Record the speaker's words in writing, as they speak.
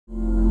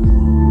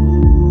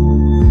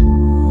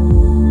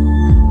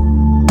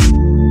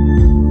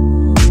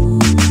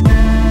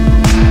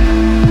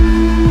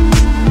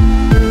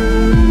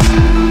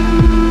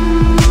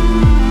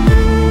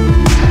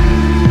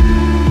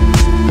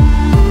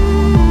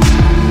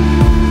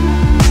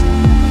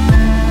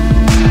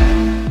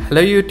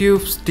Hello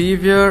YouTube,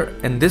 Steve here.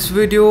 In this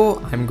video,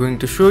 I'm going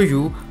to show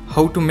you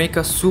how to make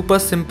a super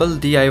simple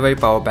DIY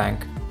power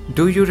bank.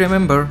 Do you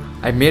remember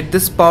I made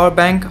this power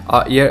bank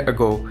a year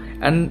ago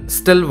and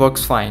still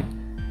works fine.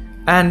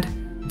 And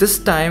this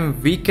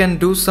time we can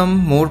do some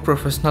more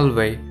professional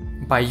way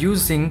by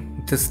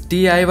using this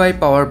DIY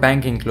power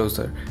bank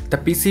enclosure. The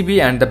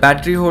PCB and the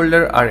battery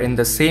holder are in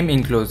the same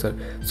enclosure,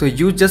 so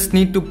you just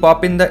need to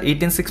pop in the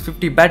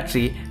 18650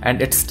 battery and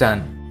it's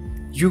done.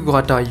 You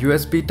got a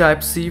USB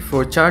Type-C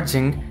for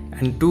charging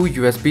and two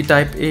USB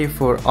Type-A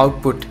for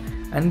output,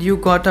 and you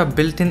got a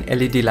built-in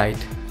LED light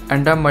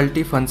and a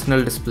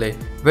multifunctional display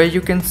where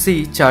you can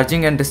see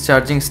charging and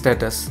discharging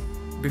status.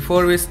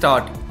 Before we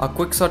start, a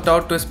quick shout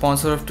out to a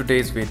sponsor of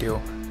today's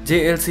video.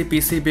 JLC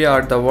PCB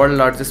are the world's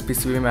largest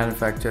PCB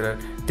manufacturer.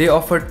 They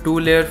offer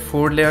 2-layer,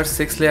 4-layer,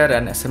 6-layer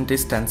and SMT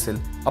stencil.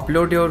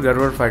 Upload your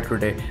Gerber file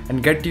today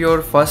and get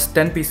your first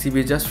 10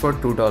 PCB just for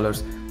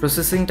 $2.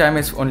 Processing time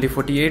is only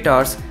 48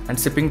 hours and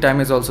shipping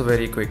time is also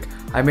very quick.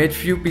 I made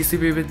few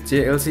PCB with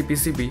JLC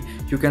PCB.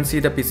 You can see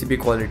the PCB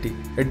quality.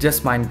 It's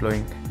just mind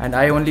blowing and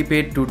I only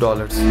paid $2.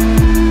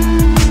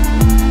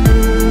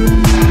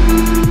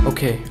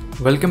 Okay,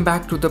 welcome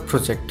back to the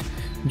project.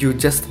 You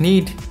just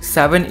need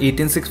 7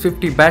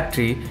 18650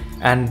 battery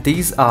and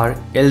these are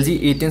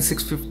LG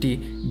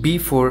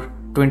 18650B4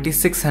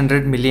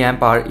 2600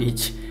 mAh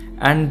each,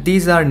 and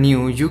these are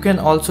new. You can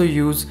also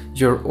use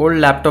your old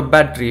laptop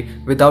battery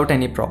without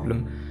any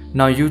problem.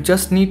 Now you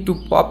just need to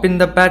pop in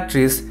the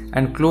batteries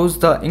and close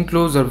the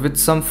enclosure with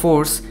some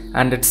force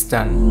and it's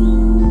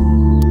done.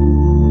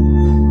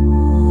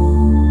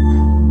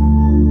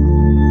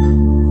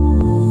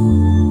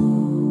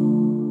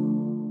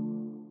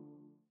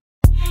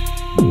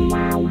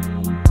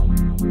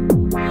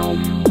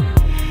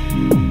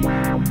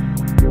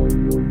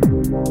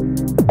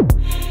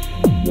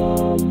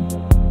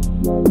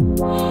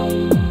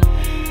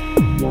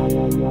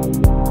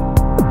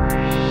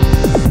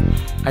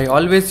 I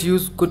always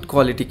use good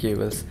quality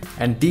cables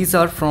and these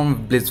are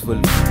from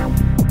Blissful.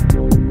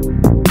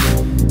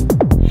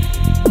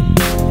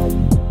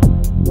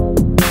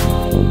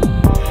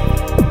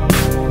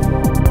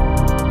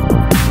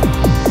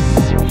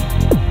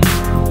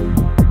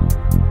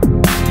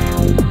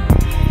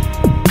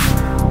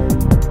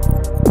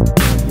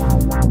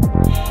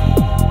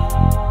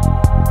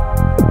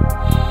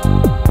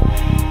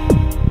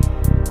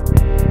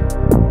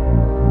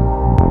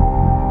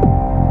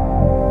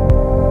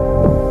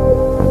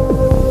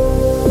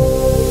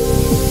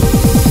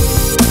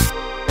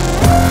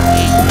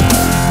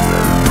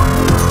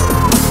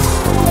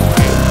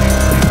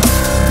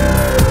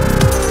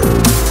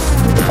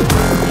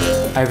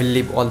 I will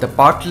leave all the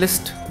part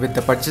list with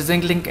the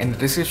purchasing link in the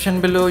description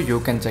below. You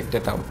can check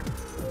that out.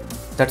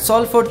 That's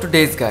all for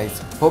today's guys.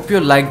 Hope you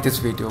liked this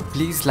video.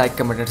 Please like,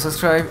 comment and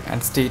subscribe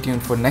and stay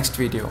tuned for next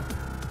video.